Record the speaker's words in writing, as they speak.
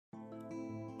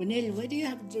Unel, why do you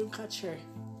have dream catcher?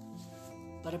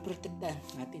 Para protektahan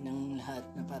natin ang lahat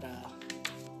na para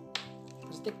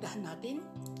protektahan natin.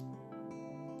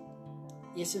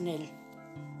 Yes, Unel.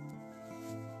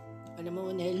 Alam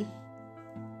mo, Unel,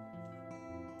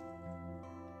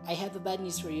 I have a bad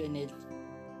news for you, Unel.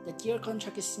 That your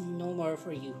contract is no more for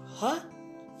you. Huh?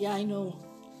 Yeah, I know.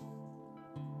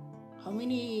 How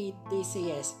many they say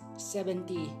yes?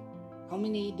 70. How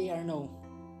many they are no?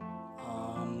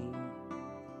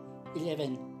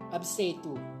 11. Abstain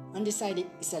 2. Undecided,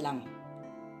 isa lang.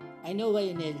 I know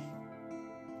why, Unel.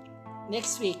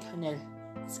 Next week, Unel,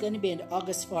 it's gonna be on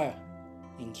August 4.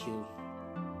 Thank you.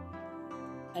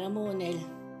 Alam mo, Unel,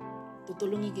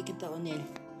 tutulungin kita, Unel.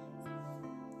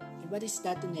 And what is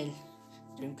that, Unel?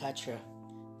 Dreamcatcher.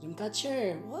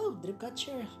 Dreamcatcher! Wow,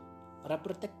 Dreamcatcher! Para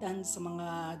protektahan sa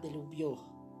mga delubyo.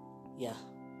 Yeah.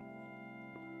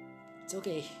 It's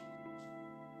okay.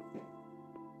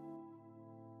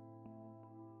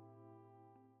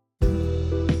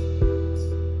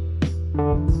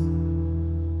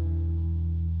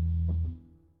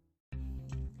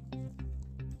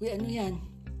 Uy, ano yan?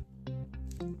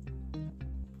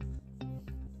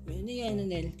 Uy, ano yan,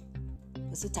 Nel?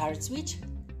 What's the turret switch?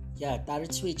 Yeah, turret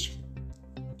switch.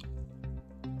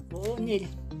 Oo, Nel.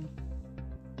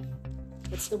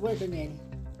 What's the word, Nel?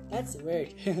 That's the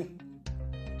word.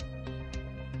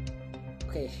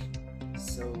 Okay,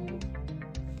 so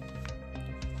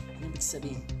ano ibig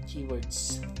sabihin?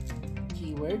 Keywords.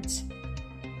 Keywords.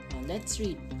 Let's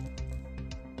read.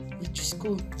 Let's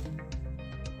go.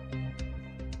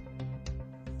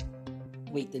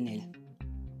 Wait, Nel.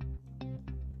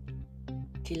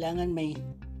 Kailangan may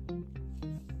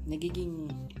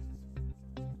nagiging...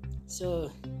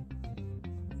 So,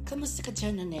 kamusta ka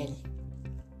dyan, Nel?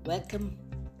 Welcome.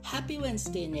 Happy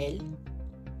Wednesday, Nel.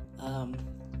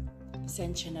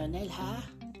 Pasensya na, Nel, ha?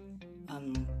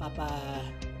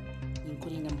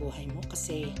 Lingkurin ang buhay mo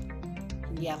kasi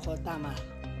hindi ako tama.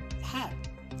 Lahat.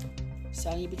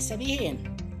 So, ang ibig sabihin,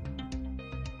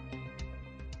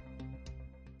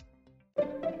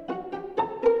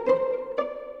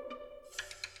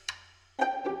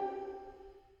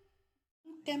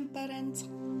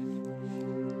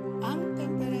 ang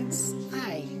temperance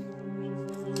ay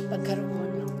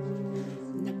pagkaroon ng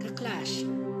nagka-clash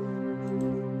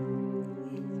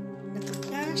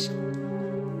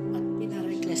at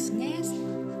pinarecklessness,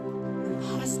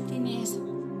 hastiness,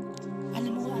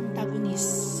 alam mo,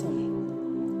 antagonism.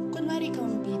 Kunwari ka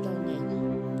ang bitaw, Nel.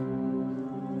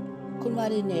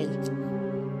 Kunwari, Nel,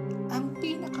 ang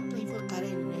pinaka-playful ka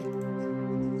rin, Nel.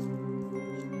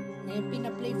 Ngayon,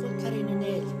 pina-playful ka rin,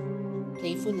 Nel.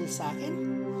 Playful sa akin?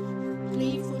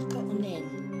 Playful ka, Unel.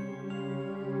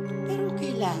 Pero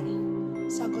okay lang.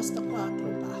 Sa Agosto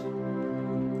 4 pa.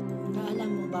 Naalam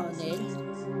mo ba, Unel,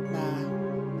 na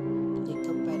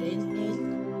ikaw pa rin, Unel,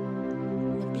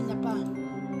 na pinapa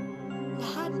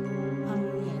lahat ang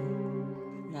yan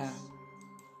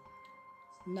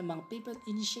na mga people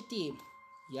initiative.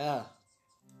 Yeah.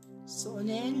 So,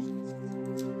 Unel,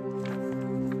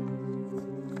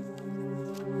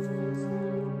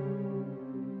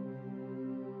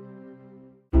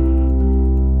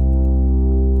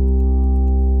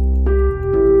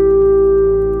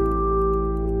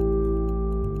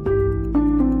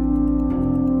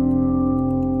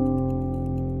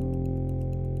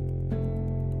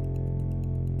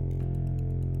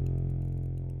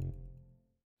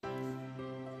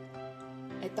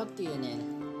 talk to you, Nel.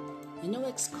 You know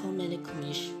ex-comedy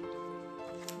commish?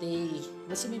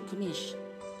 What's the name commish?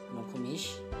 No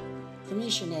commish?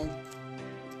 Commish, Nel.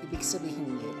 Ibig sabihin,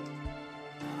 Nel.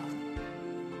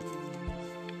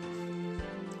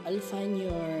 I'll find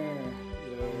your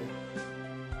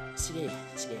sige,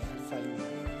 I'll find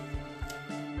your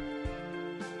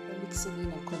ibig sabihin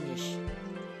ng commish.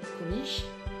 Commish?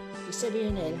 Ibig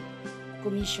sabihin, Nel,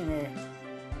 commissioner.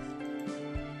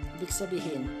 Ibig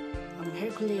sabihin, ang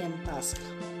Herculean task.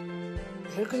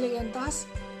 Herculean task?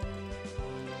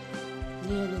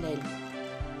 Ngayon, Nel,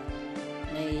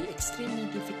 may extremely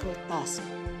difficult task.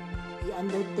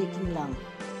 I-undertaking lang.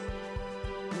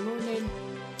 Ano, Nel?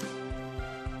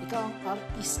 Ikaw ang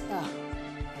artista.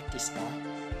 Artista,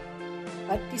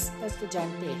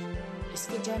 estudyante.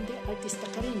 Estudyante, artista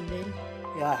ka rin, Nel.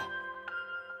 Yeah.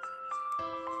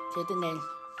 Kaya, Nel,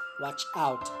 watch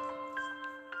out.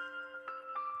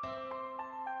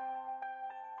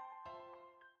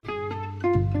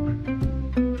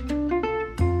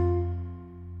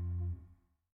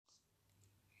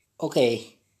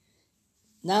 Okay,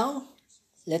 now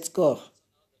let's go.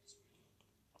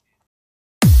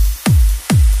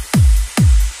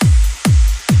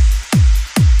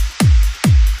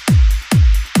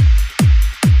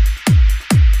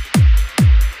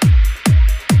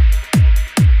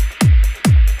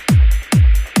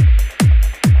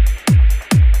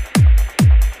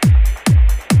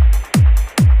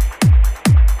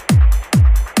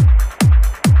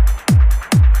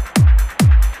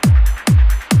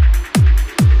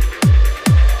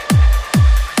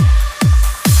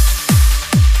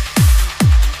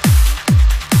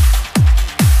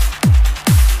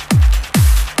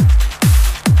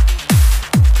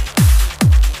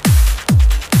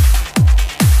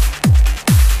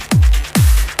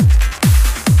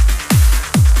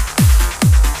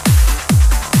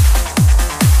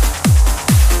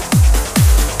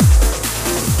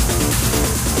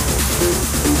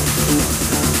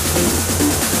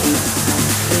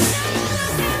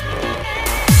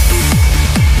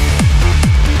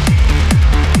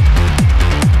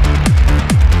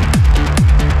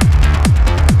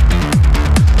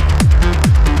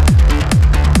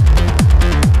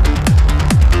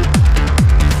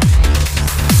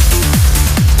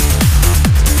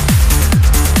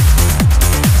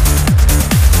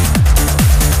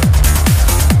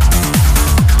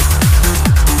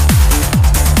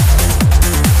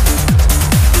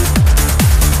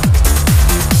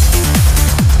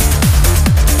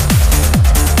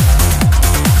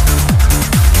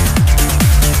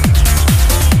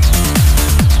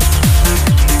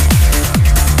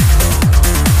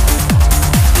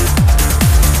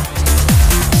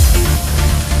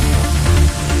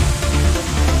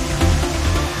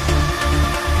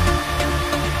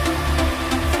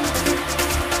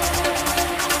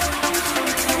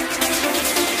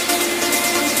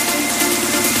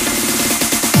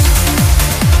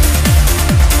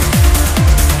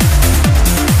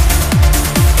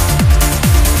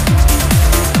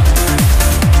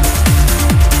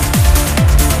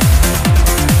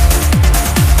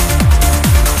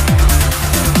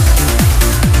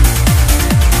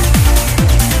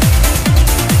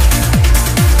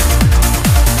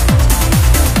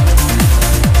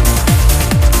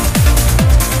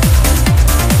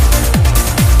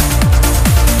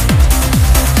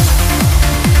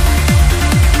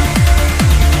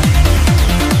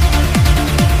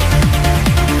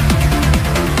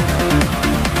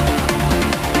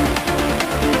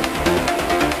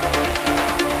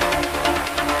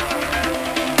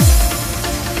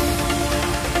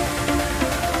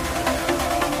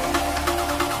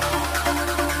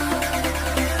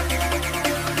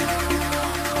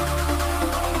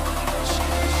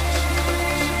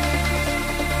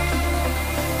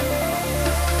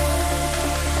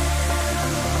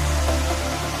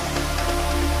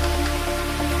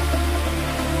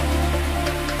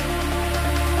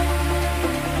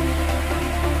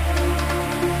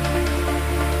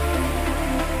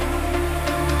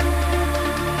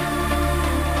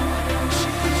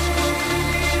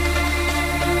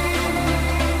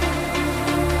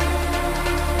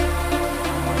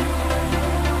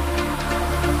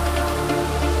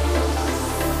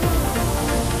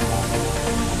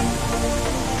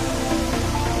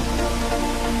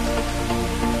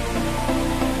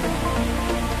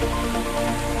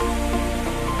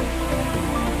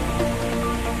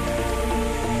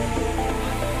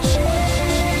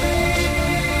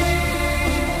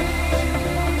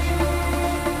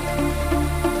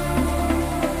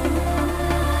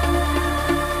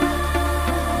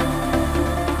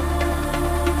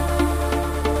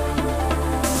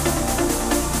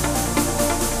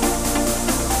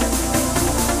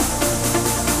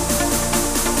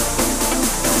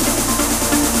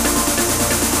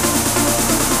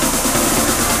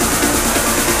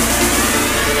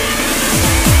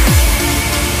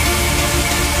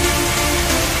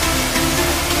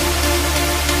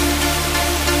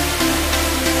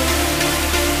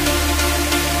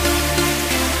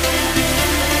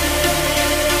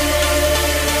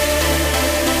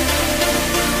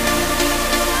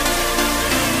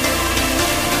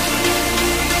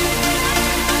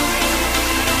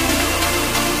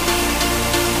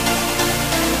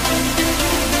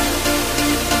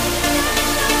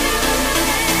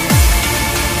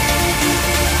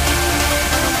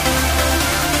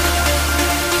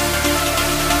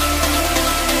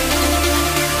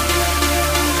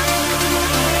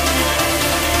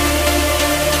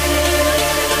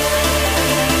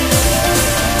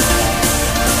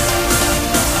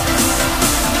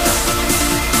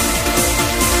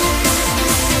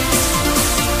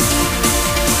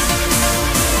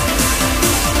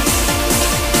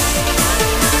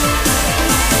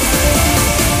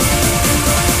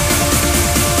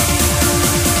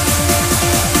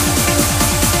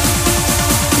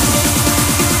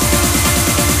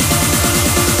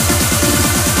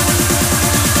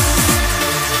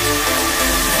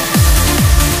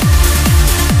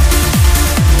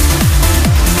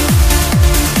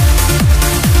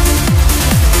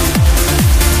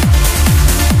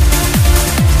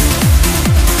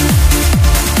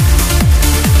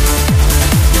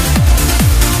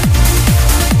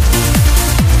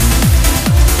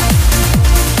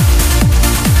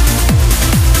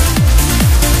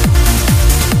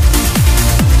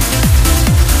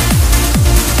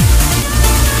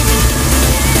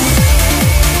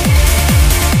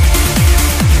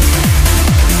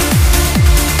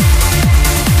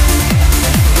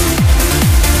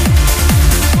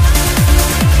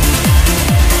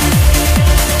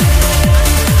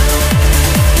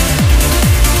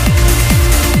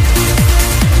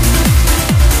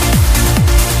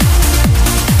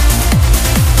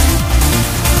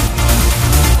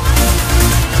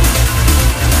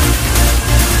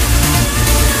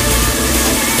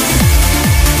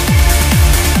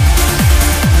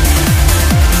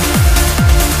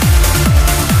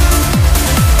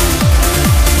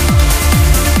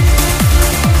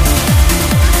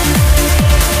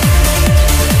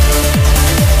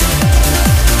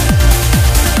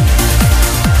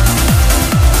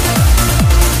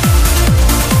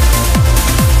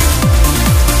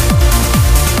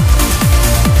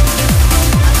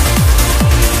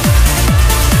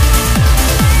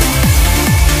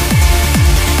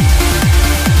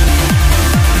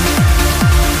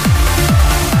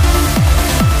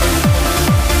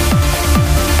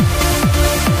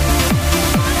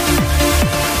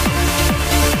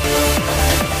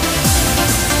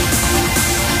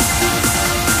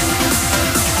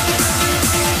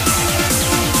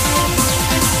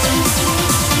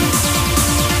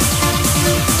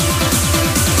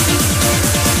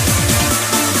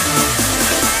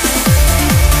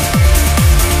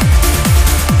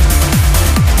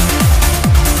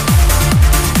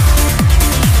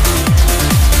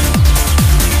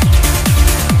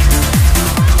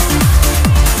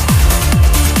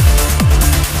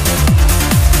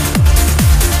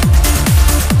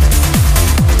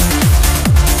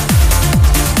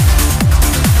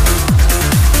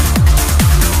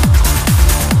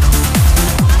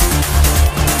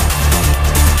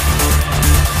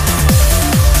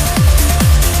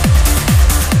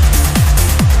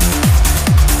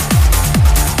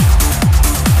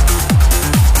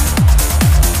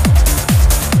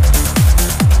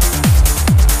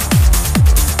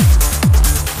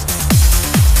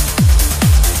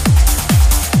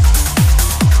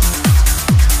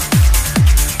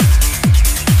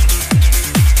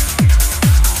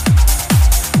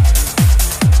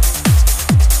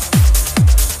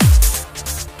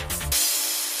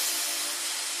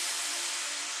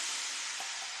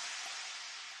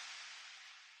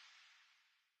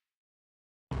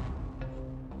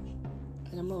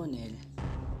 know, Nel.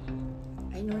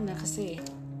 I know na kasi.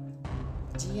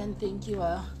 Gian, thank you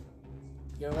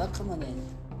You're welcome, Nel.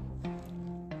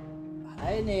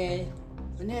 Hi, Nel.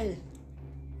 Nel,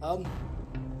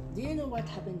 do you know what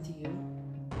happened to you?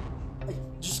 Ay,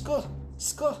 Diyos ko!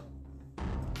 Diyos ko!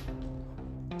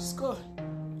 Diyos ko!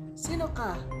 Sino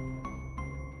ka?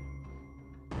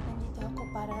 Nandito ako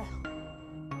para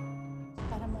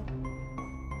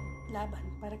maglaban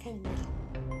para kay Nel.